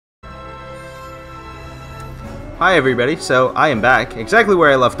Hi everybody, so I am back exactly where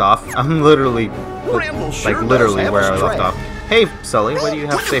I left off. I'm literally, literally where I left off. Hey Sully, what do you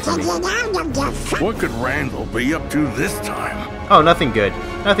have to say for me? What could Randall be up to this time? Oh, nothing good.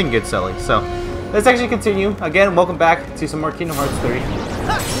 Nothing good, Sully. So, let's actually continue. Again, welcome back to some more Kingdom Hearts 3.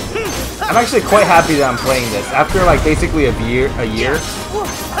 I'm actually quite happy that I'm playing this. After like basically a year.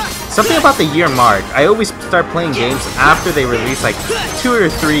 Something about the year mark. I always start playing games after they release, like 2 or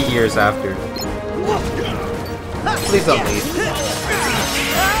 3 years after. Please don't leave.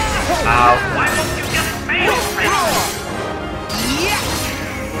 Ow.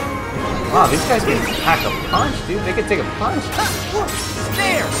 Wow, these guys can pack a punch, dude. They can take a punch.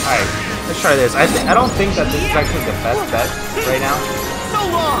 Alright, let's try this. I don't think that this is actually the best bet right now. So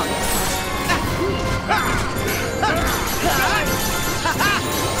long.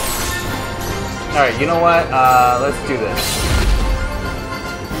 Alright, you know what? Let's do this.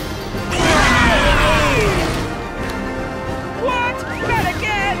 What? Not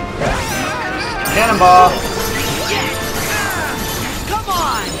again! Cannonball! Come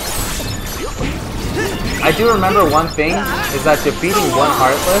on! I do remember one thing, is that defeating one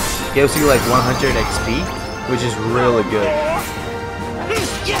Heartless gives you like 100 XP, which is really good.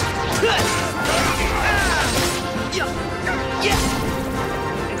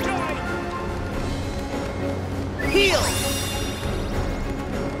 Heal!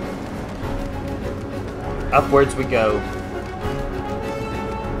 Upwards we go.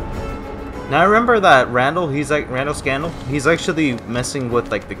 Now I remember that Randall, Randall Scandal, he's actually messing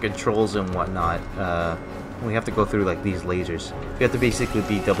with like the controls and whatnot. We have to go through like these lasers. We have to basically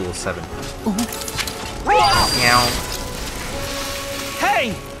be 007. Meow.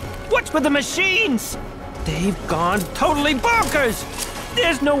 Hey! What's with the machines? They've gone totally bonkers!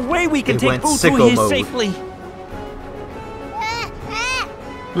 There's no way we can take Boo through here safely.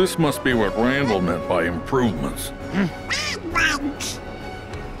 This must be what Randall meant by improvements.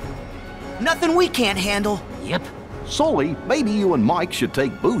 Nothing we can't handle. Yep. Sully, maybe you and Mike should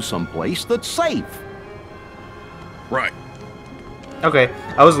take Boo someplace that's safe. Right. Okay,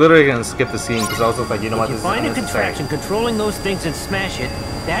 I was literally gonna skip the scene because I was like, you know what, this is Find a unnecessary. contraption controlling those things and smash it.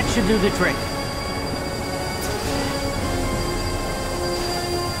 That should do the trick.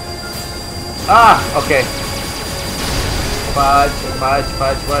 Ah, okay. Fudge, fudge,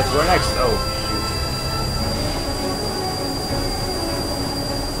 fudge, fudge. We're next. Oh, shoot.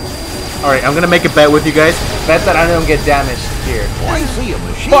 Alright, I'm gonna make a bet with you guys. Bet that I don't get damaged here. I see a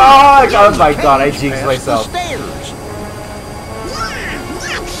machine. Fuck! Oh my god, I jinxed myself.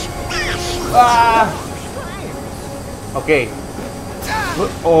 Ah! Okay.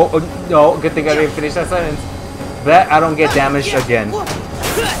 Oh, no, good thing I didn't finish that sentence. Bet I don't get damaged again.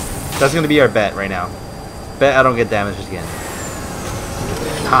 That's gonna be our bet right now. Bet I don't get damaged again.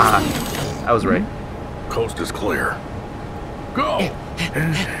 Haha. I was right. Coast is clear. Go!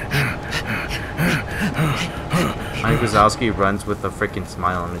 Mike Wazowski runs with a freaking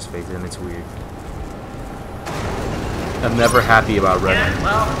smile on his face, and it's weird. I'm never happy about running. Yeah,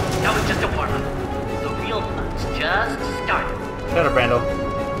 well, that was just a warm-up. The real fun's just started. Shut up, Randall.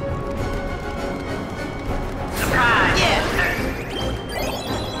 Surprise!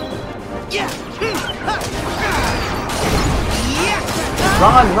 Yeah.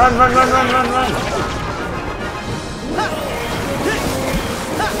 Run, run, run, run, run, run, run!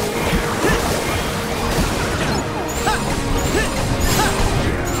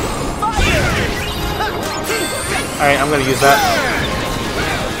 Alright, I'm gonna use that.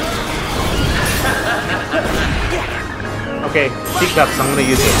 Okay, teacups, I'm gonna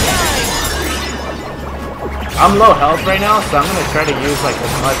use it. I'm low health right now, so I'm gonna try to use like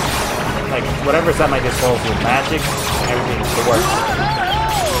as much, like whatever's at my disposal, magic, everything to work.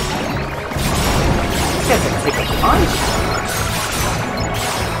 This guy can take a punch.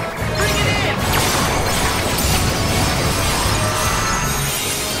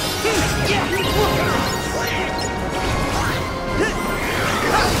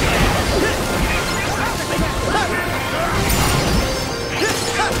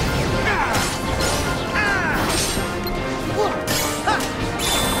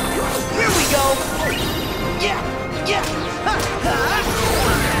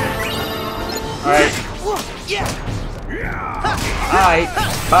 Alright. Alright.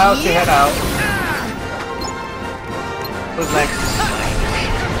 About to head out. Who's next?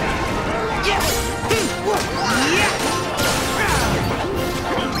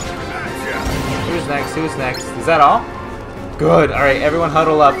 Who's next? Who's next? Is that all? Good. Alright, everyone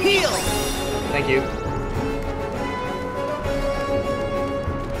huddle up. Thank you.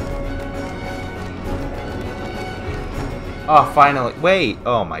 Oh, finally. Wait.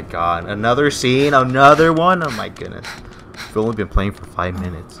 Oh my god. Another scene. Another one. Oh my goodness. We've only been playing for 5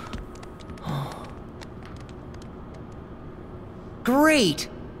 minutes. Great!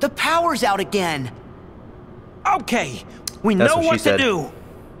 The power's out again! Okay, we That's know what she what to said. do.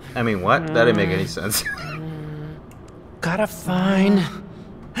 I mean, what? That didn't make any sense. Gotta find...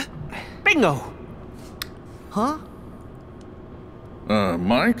 Bingo! Huh?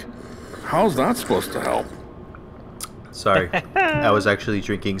 Mike? How's that supposed to help? Sorry. I was actually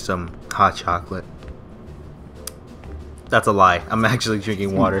drinking some hot chocolate. That's a lie. I'm actually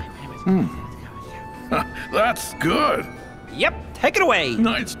drinking water. That's good. Yep, take it away.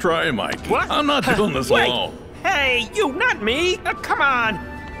 Nice try, Mike. What? I'm not doing this Wait. alone. Hey, you, not me. Come on.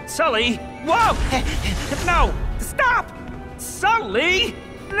 Sully. Whoa. No, stop. Sully.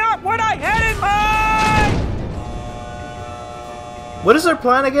 Not what I had in mind. What is our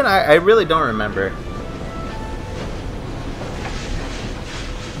plan again? I really don't remember.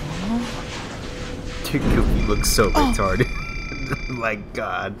 Dude, Goofy looks so retarded. My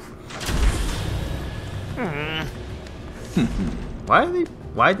god.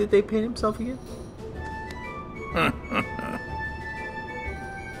 Why did they paint himself again?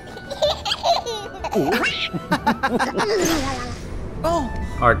 Oh,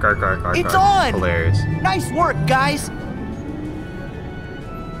 Arc. It's on! Hilarious. nice work, guys!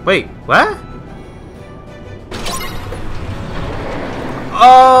 Wait, what?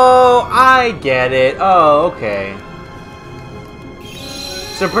 Oh, I get it. Oh, okay.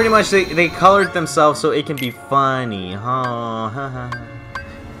 So pretty much they colored themselves so it can be funny, huh?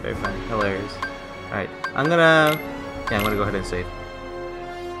 Very funny, hilarious. Alright, I'm gonna go ahead and save.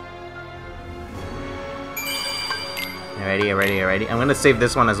 Alrighty. I'm gonna save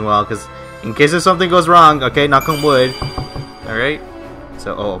this one as well, because in case if something goes wrong, okay, knock on wood. Alright?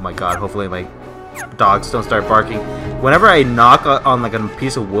 So, oh my god, hopefully my dogs don't start barking. Whenever I knock on like a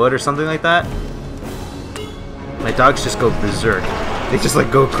piece of wood or something like that, my dogs just go berserk. They just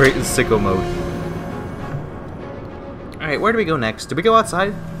like go crazy in sicko mode. Alright, where do we go next? Do we go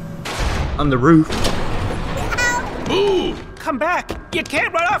outside? On the roof. Ooh! Come back. You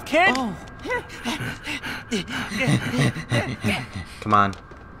can't run off, kid. Oh, Come on.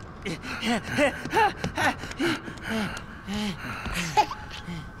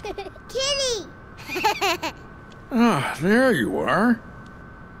 Kitty! Ah, there you are.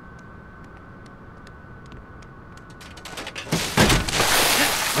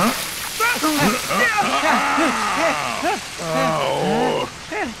 Oh,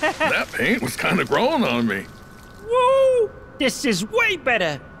 that paint was kind of growing on me. Woo! This is way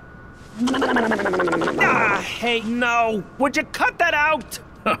better. Ah, hey, no. Would you cut that out?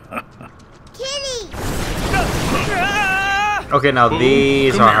 Kitty! Ah! Okay, now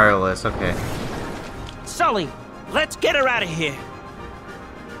these come are here. heartless. Okay. Sully, let's get her out of here.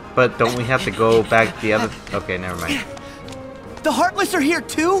 But don't we have to go back the other... Okay, never mind. the Heartless are here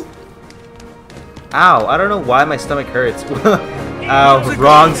too? Ow, I don't know why my stomach hurts. Ow,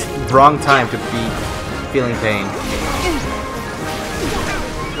 wrong time to be feeling pain.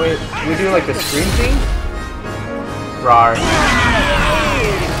 Wait, we do like the scream thing? Rawr.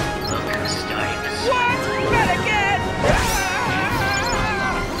 Look who's starting to What? Not again!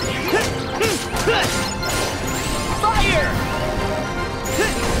 Fire!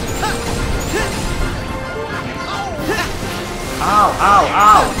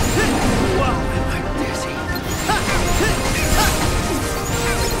 Ow.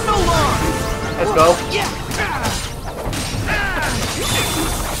 So long! Let's go.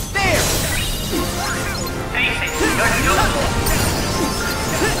 There! face it. You're doomed.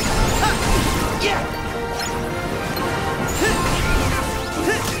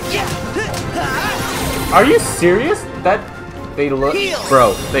 Are you serious? That they look,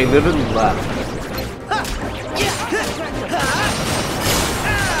 bro. They literally left.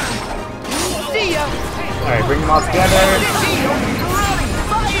 See ya! All right, bring them all together.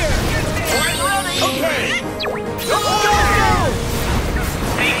 Fire! Okay! Go!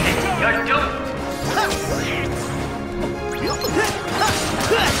 Face it. You're doomed.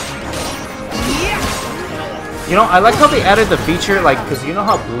 You know, I like how they added the feature, like, because you know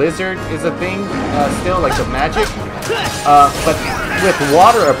how Blizzard is a thing still, like the magic. But with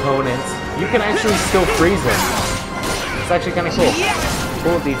water opponents, you can actually still freeze them. It's actually kind of cool.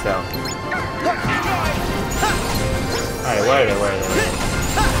 Cool detail. Alright, where are they?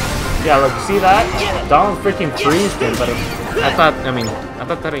 Yeah, look, you see that? Donald freaking freezed him, but I thought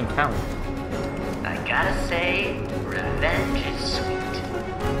that didn't count. I gotta say, revenge is sweet.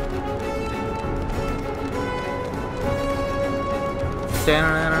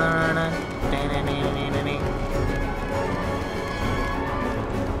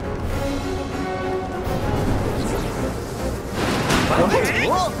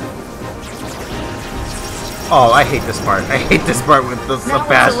 Oh, I hate this part. I hate this part with the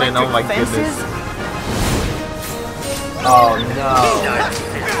Sebastian. Oh my goodness. Oh no.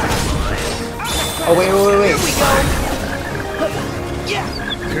 Oh wait. Here we go.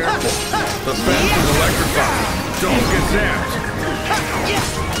 Careful. The fence is electrified. Don't get zapped.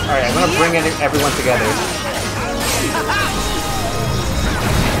 Alright, I'm gonna bring everyone together.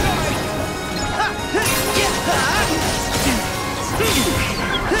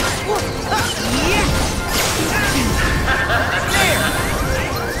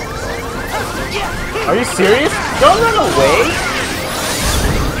 Are you serious? Don't run away!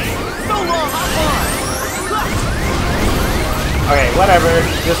 Okay, whatever.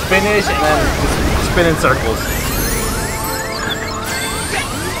 Just finish and then just spin in circles.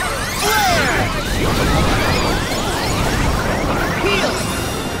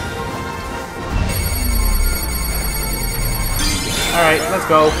 Alright, let's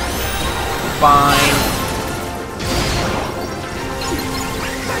go. Fine.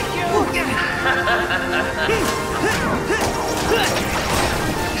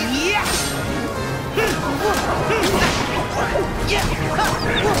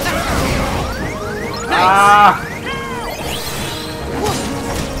 Ah!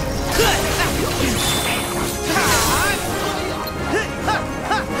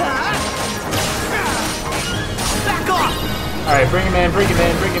 Alright, bring him in.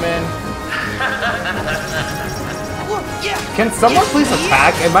 Can someone please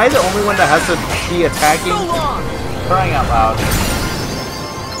attack? Am I the only one that has to be attacking? Crying out loud.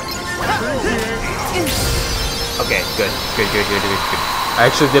 Okay, good. I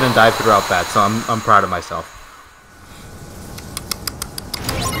actually didn't die throughout that, so I'm proud of myself.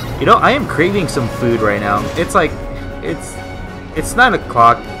 You know, I am craving some food right now. It's like, it's 9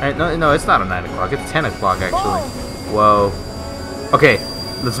 o'clock. No, it's not 9 o'clock. It's 10 o'clock actually. Whoa. Okay,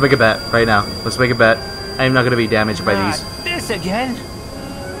 let's make a bet right now. Let's make a bet. I am not going to be damaged by these. This again?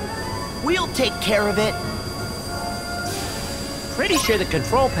 We'll take care of it. Pretty sure the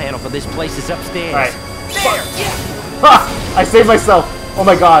control panel for this place is upstairs. Alright. There! Ha! I saved myself! Oh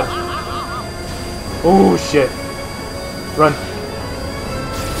my god. Oh shit. Run.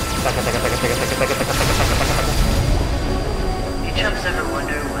 You chumps ever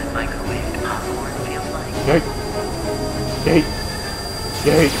wonder what microwaved popcorn feels like? Yay!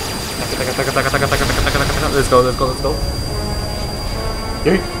 Let's go.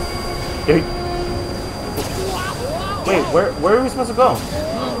 Yay! Wait, where are we supposed to go?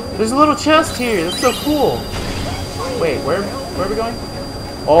 There's a little chest here. That's so cool. Wait, where are we going?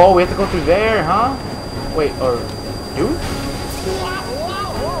 Oh, we have to go through there, huh? Wait, or you?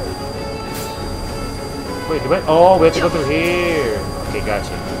 Wait, oh, we have to go through here. Okay,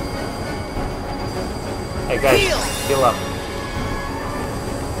 gotcha. Hey guys, heal up.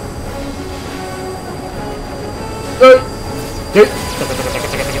 Okay, good.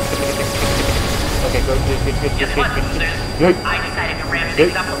 Just one, losers. Good. I decided to ramp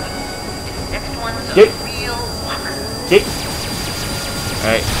things up a little. Next one's a Good. real whopper.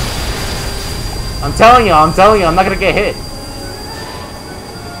 Alright. I'm telling you, I'm not gonna get hit.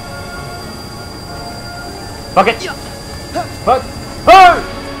 Fuck it. Fuck.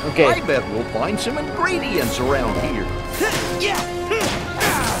 Oh! Okay. I bet we'll find some ingredients around here.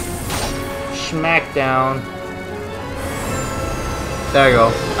 Smackdown. There you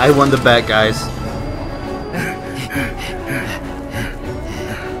go. I won the bet, guys.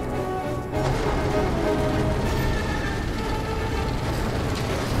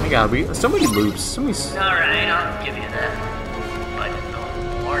 Oh my god, so many loops. Alright, I'll give you that. But no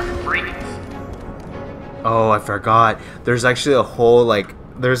more freaks. Oh, I forgot. There's actually a whole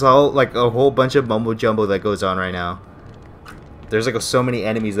a whole bunch of mumbo jumbo that goes on right now. There's so many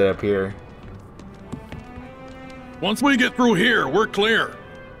enemies that appear. Once we get through here, we're clear.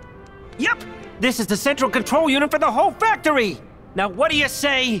 Yep, this is the central control unit for the whole factory. Now what do you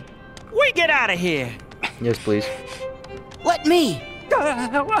say? We get out of here. Yes, please. Let me.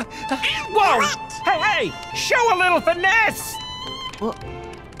 Whoa! Hey! Show a little finesse.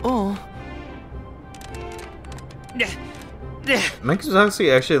 Oh. Mike's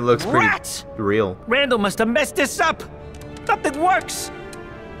actually looks pretty Rats! real. Randall must have messed this up. Nothing works.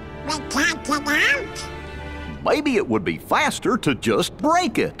 We can't get out. Maybe it would be faster to just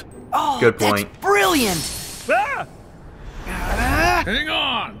break it. Oh, Good point. That's brilliant. Ah! Hang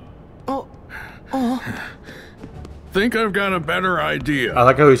on. Oh. Think I've got a better idea. I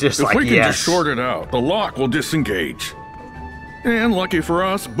like how he's just If like, we can yes. just short it out, the lock will disengage. And lucky for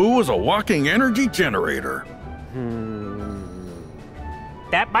us, Boo is a walking energy generator.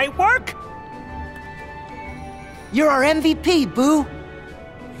 That might work. You're our MVP, Boo.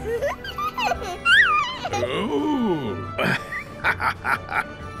 Ooh.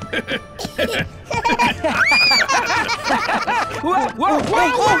 Whoa, whoa, whoa,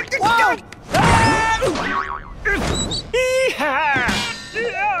 whoa!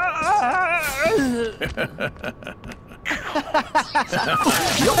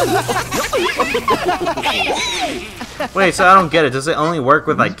 Wait, so I don't get it. Does it only work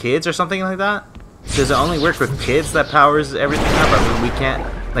with like kids or something like that? Does it only work with kids that powers everything up? I mean, we can't.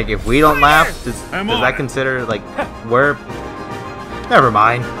 Like, if we don't laugh, does that consider like we're? Never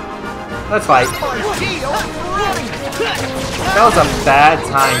mind. Let's fight. That was a bad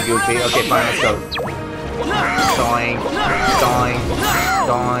time, Goofy. Okay, fine, let's go. Doing, doing,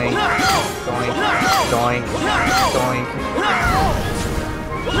 doing, doing, doing, doing.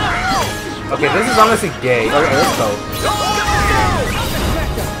 Okay, this is honestly gay. Okay, let's go.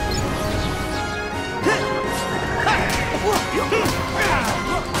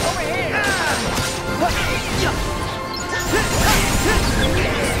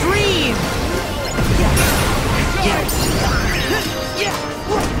 Dream!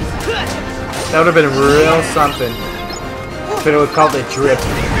 That would have been real something. But it would call it drip.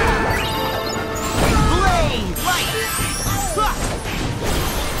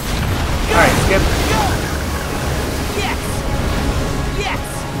 Alright, skip.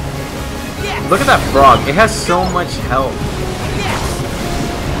 Look at that frog. It has so much health.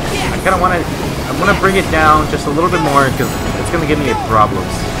 I kind of want to... I'm going to bring it down just a little bit more because it's going to give me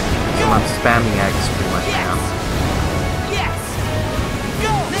problems. So I'm spamming X pretty much now.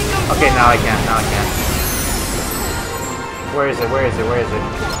 Okay, now I can. Now I can. Where is it? Where is it? Where is it?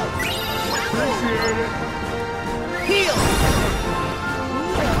 Heal!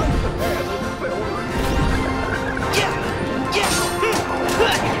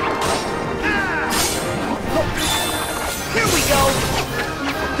 Here we go!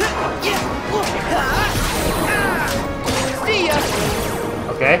 See ya!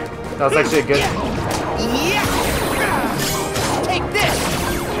 Okay, that was actually a good... Take this!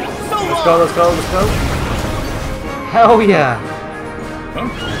 Let's go, let's go, let's go! Hell yeah! Huh?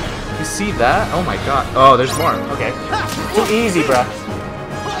 You see that? Oh my god. Oh, there's more. Okay. Too easy, bruh.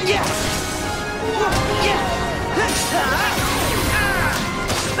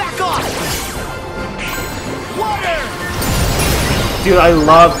 Back off! Water! Dude, I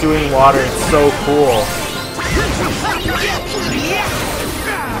love doing water. It's so cool.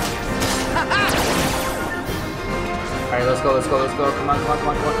 Alright, let's go, let's go, let's go. Come on, come on, come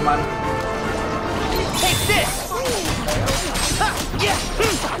on, come on, come on. Take this!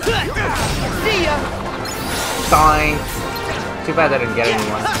 See ya! Fine. Too bad I didn't get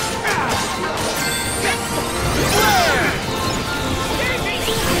anyone.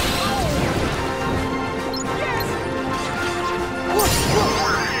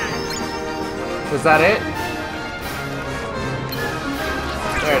 Was that it?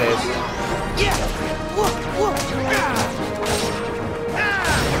 There it is.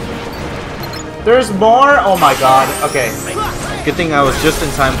 There's more? Oh my god. Okay. Good thing I was just in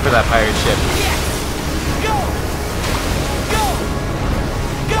time for that pirate ship.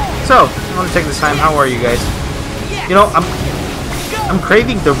 So, I want to take this time. How are you guys? You know, I'm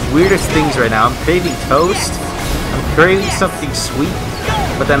craving the weirdest things right now. I'm craving toast. I'm craving something sweet.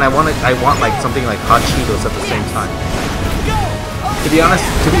 But then I want like something like hot Cheetos at the same time. To be honest,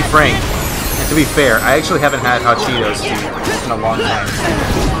 to be frank, and to be fair, I actually haven't had hot Cheetos in a long time.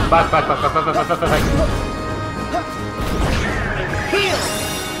 Back.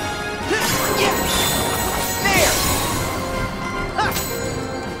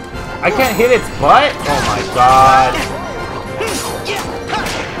 I can't hit its butt? Oh my god.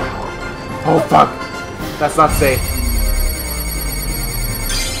 Oh fuck. That's not safe.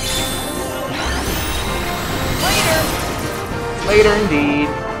 Later indeed.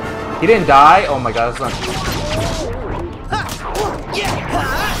 He didn't die? Oh my god, that's not...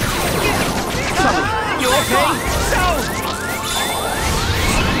 You okay?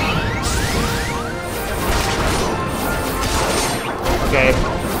 Okay.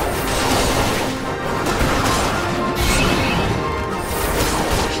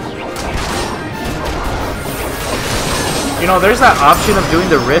 You know, there's that option of doing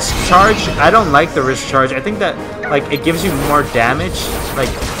the risk charge. I don't like the risk charge. I think that like it gives you more damage. Like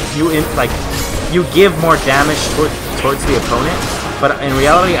you give more damage towards the opponent. But in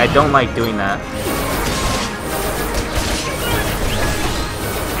reality, I don't like doing that.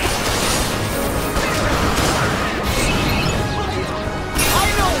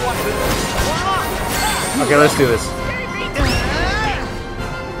 Okay, let's do this.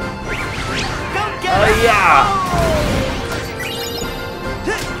 Yeah!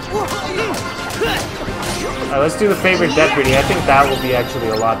 let's do the favorite death reading. I think that will be actually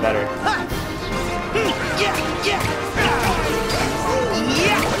a lot better.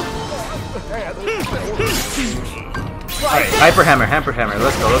 Alright, Hyper Hammer, Hyper Hammer.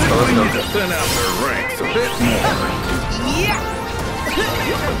 Let's go, let's go, let's go. Thin out their ranks a bit more.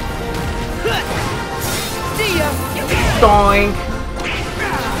 Doink!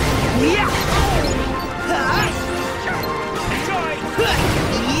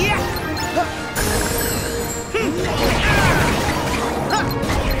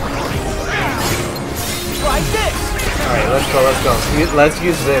 Alright, let's go, let's go. Let's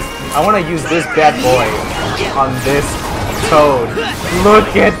use this. I want to use this bad boy on this Toad.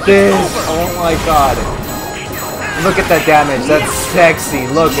 Look at this! Oh my god. Look at that damage. That's sexy.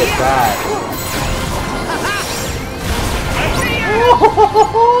 Look at that.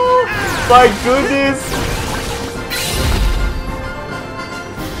 Oh, my goodness!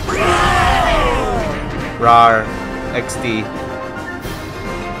 Rar. XD.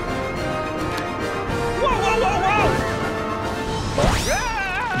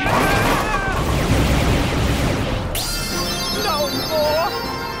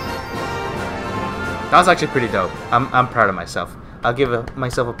 That was actually pretty dope. I'm proud of myself. I'll give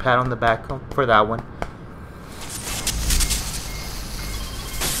myself a pat on the back for that one.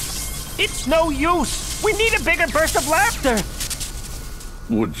 It's no use. We need a bigger burst of laughter.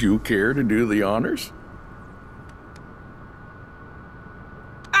 Would you care to do the honors?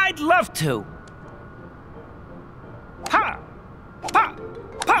 I'd love to. Ha! Pa!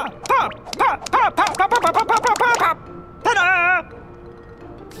 Pa! Pa! Pa! Pa! Pa! Pa! Pa! Pa! Pa! Pa! Pa! Ta-da!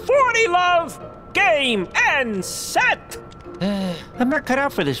 40 love! Game and set! I'm not cut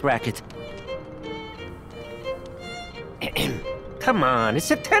out for this racket. Come on,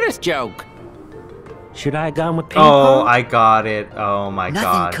 it's a tennis joke. Should I have gone with ping pong? Oh, I got it. Oh my god.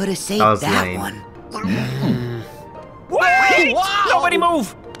 Nothing could have saved that lame. one. Wait! Nobody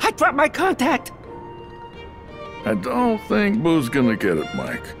move! I dropped my contact. I don't think Boo's gonna get it,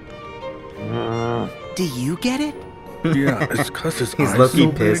 Mike. Do you get it? Yeah, it's cause his He's eyes low-key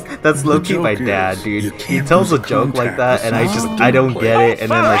so pissed. big. That's The low-key my joke dad, is, dude. you He can't tells a lose joke like that, contact. and It's not I don't get it,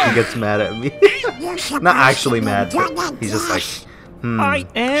 and then like he fine. gets mad at me. Not actually mad, but he's just like, I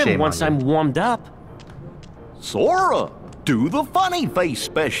am shame once on I'm you. warmed up. Sora, do the funny face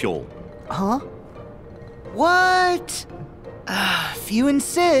special. Huh? What? If you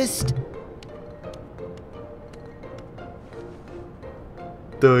insist.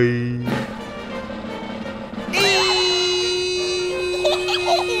 Die.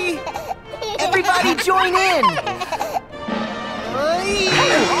 Everybody join in!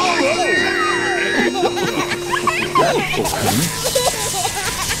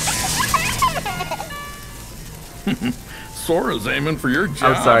 Sora's aiming for your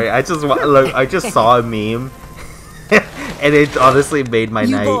job. I'm sorry. I just saw a meme, and it honestly made my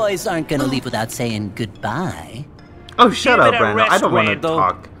You night. boys aren't gonna leave without saying goodbye. Oh, shut Give up, it a Randall. I rest, don't want to Randall.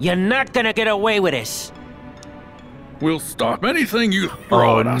 talk. You're not gonna get away with this. We'll stop anything you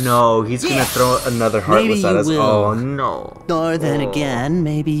throw Oh at us. no, he's gonna throw another heartless Maybe at you us. will. Oh no. Or then again,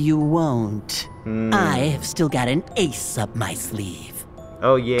 maybe you won't. Hmm. I have still got an ace up my sleeve.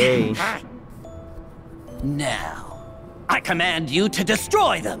 Oh yay. Now, I command you to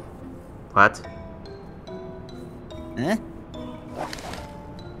destroy them. What? Huh?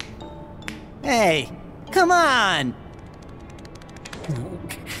 Hey, come on!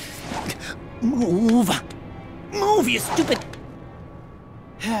 Move! Move, you stupid...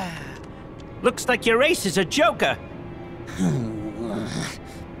 Looks like your ace is a joker.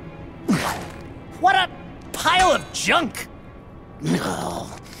 What a pile of junk!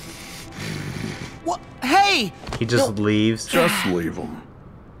 What? Hey! He just leaves. Just leave him.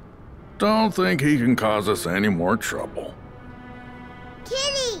 Don't think he can cause us any more trouble.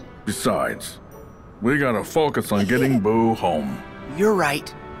 Kitty! Besides, we gotta focus on getting Boo home. You're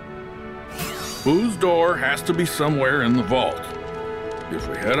right. Boo's door has to be somewhere in the vault. If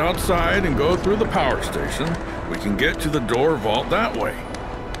we head outside and go through the power station, we can get to the door vault that way.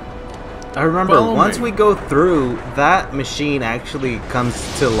 I remember Follow once me. we go through, that machine actually comes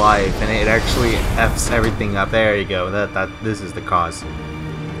to life, and it actually f's everything up. There you go. This is the cause.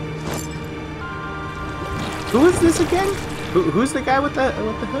 Who is this again? Who's the guy with the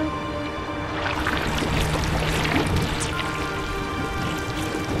hood?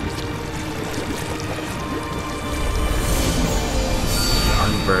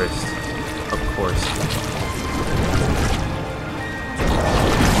 Unburst, of course.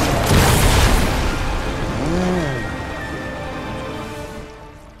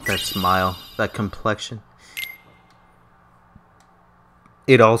 That smile, that complexion.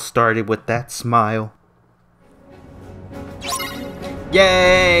 It all started with that smile.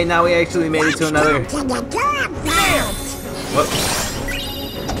 Yay! Now we actually made it to another. What?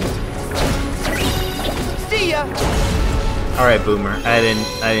 See ya. All right, Boomer. I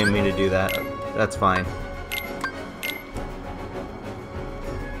didn't mean to do that. That's fine.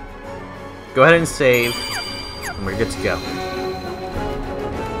 Go ahead and save, and we're good to go.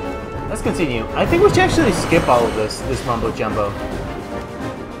 Let's continue. I think we should actually skip all of this mumbo jumbo.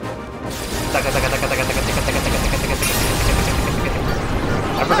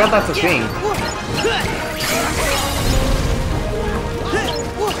 I forgot that's a thing.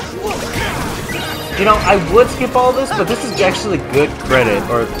 You know, I would skip all this, but this is actually good credit,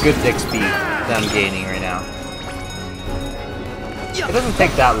 or good XP that I'm gaining right now. It doesn't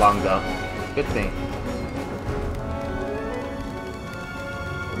take that long, though. Good thing.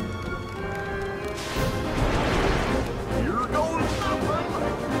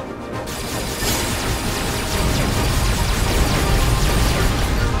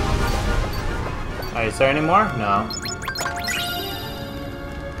 Alright, is there any more? No.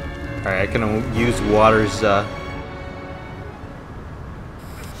 Alright, I can use water's,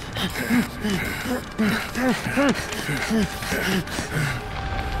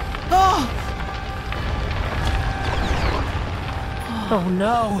 Oh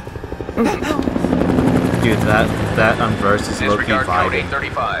no. Dude, that unverse is low-key Disregard code vibing.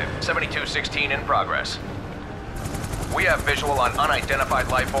 835, 7216 in progress. We have visual on unidentified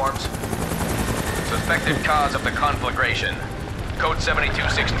life forms. Suspected cause of the conflagration. Code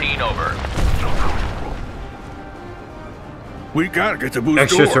 7216 over. We gotta get to Boo's door.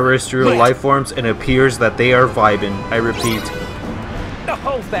 Extraterrestrial life forms, and it appears that they are vibing. I repeat. The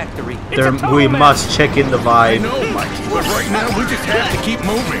whole factory. It's There, a total we mess. must check in the I vibe. know, Mikey, but right now we just have to keep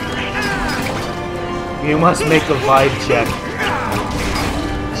moving. You must make a vibe check.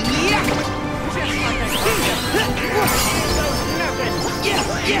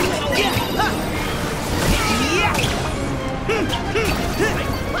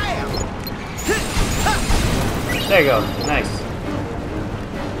 There you go. Nice.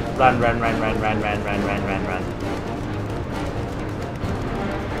 Run, run, run, run, run, run, run, run, run, run.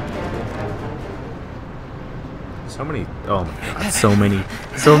 So many. Oh my god. So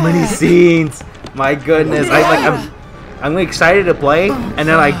many scenes. My goodness. I'm excited to play, and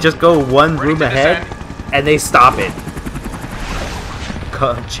then I just go one room ahead, and they stop it.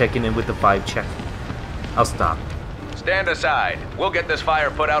 Checking in with the vibe check. I'll stop. Stand aside. We'll get this fire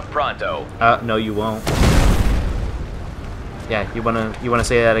put out pronto. No, you won't. Yeah, you wanna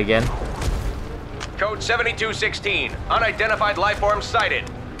say that again? Code 7216, unidentified life forms sighted.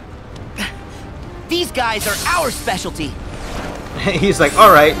 These guys are our specialty. He's like,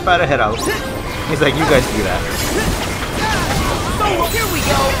 all right, better head out. He's like, you guys do that. Oh, here we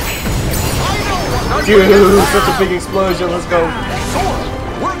go. Dude, such a big explosion. Let's go.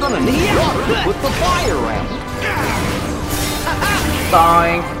 We're gonna need water to put the fire out.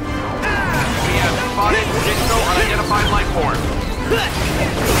 Dying. We have spotted digital unidentified life forms.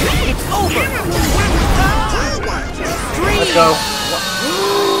 It's over. Let's go.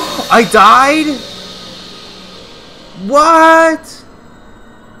 I died? What?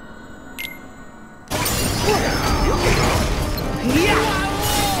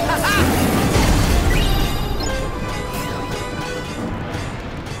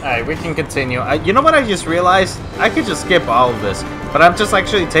 Alright, we can continue. You know what I just realized? I could just skip all of this, but I'm just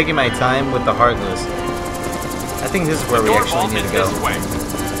actually taking my time with the Heartless. I think this is where we actually need to go.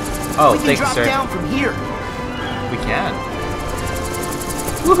 Oh, thank you, sir. We can drop down from here. We can.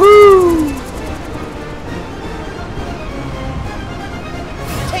 Woohoo!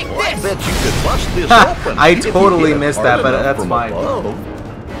 Take I this. bet you could bust this open. I if you totally get it missed hard that, but enough that's from fine. above.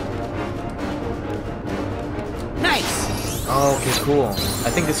 Nice. Oh, okay, cool. I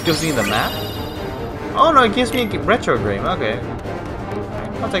think this gives me the map? Oh no, it gives me a retrograde. Okay.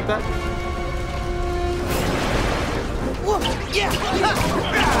 I'll take that.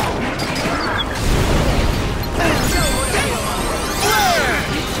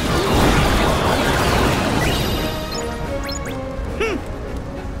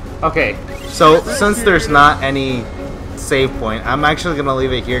 Okay, so since there's not any save point, I'm actually gonna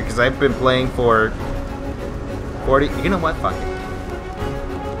leave it here because I've been playing for 40. You know what? Fuck it.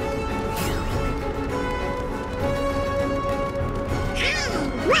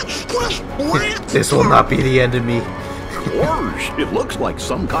 This will not be the end of me. Gosh, it looks like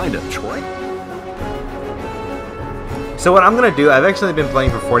some kind of trick. So what I'm gonna do, I've actually been playing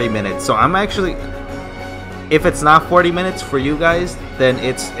for 40 minutes, so I'm actually, if it's not 40 minutes for you guys, then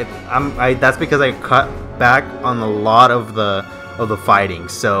that's because I cut back on a lot of the fighting.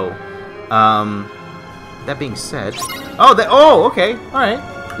 So that being said, oh, okay, all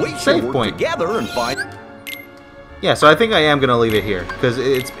right. We should Save work point. together and find. Yeah, so I think I am gonna leave it here because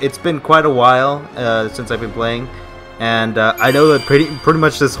it's been quite a while since I've been playing, and I know that pretty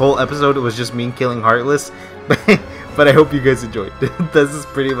much this whole episode was just me killing Heartless, but I hope you guys enjoyed. This is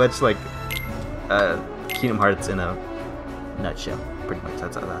pretty much like Kingdom Hearts in a nutshell. Pretty much,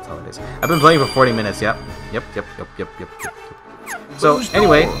 that's how it is. I've been playing for 40 minutes. Yep. So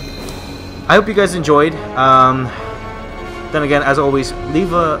anyway, I hope you guys enjoyed. Then again, as always,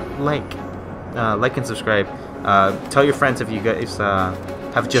 leave a like and subscribe. Tell your friends if you guys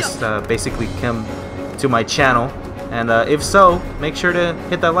have just basically come to my channel, and if so, make sure to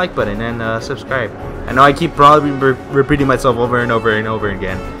hit that like button and subscribe. I know I keep probably repeating myself over and over and over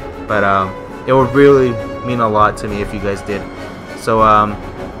again, but it would really mean a lot to me if you guys did. So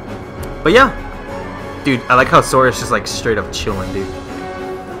but yeah, dude, I like how Sora's just like straight up chilling, dude.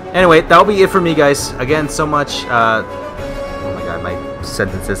 Anyway, that'll be it for me, guys. Again, so much. Oh my god, my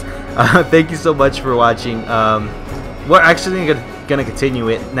sentences. Thank you so much for watching. We're actually gonna continue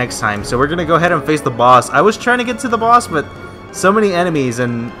it next time, so we're gonna go ahead and face the boss. I was trying to get to the boss, but so many enemies,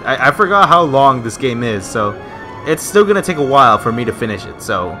 and I forgot how long this game is, so it's still gonna take a while for me to finish it.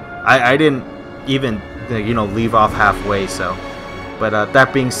 So I didn't even leave off halfway. So, but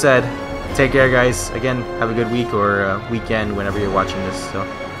that being said, take care, guys. Again, have a good week or weekend whenever you're watching this. So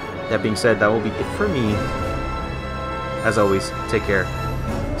that being said, that will be it for me. As always, take care.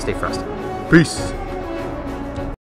 Stay frosty. Peace.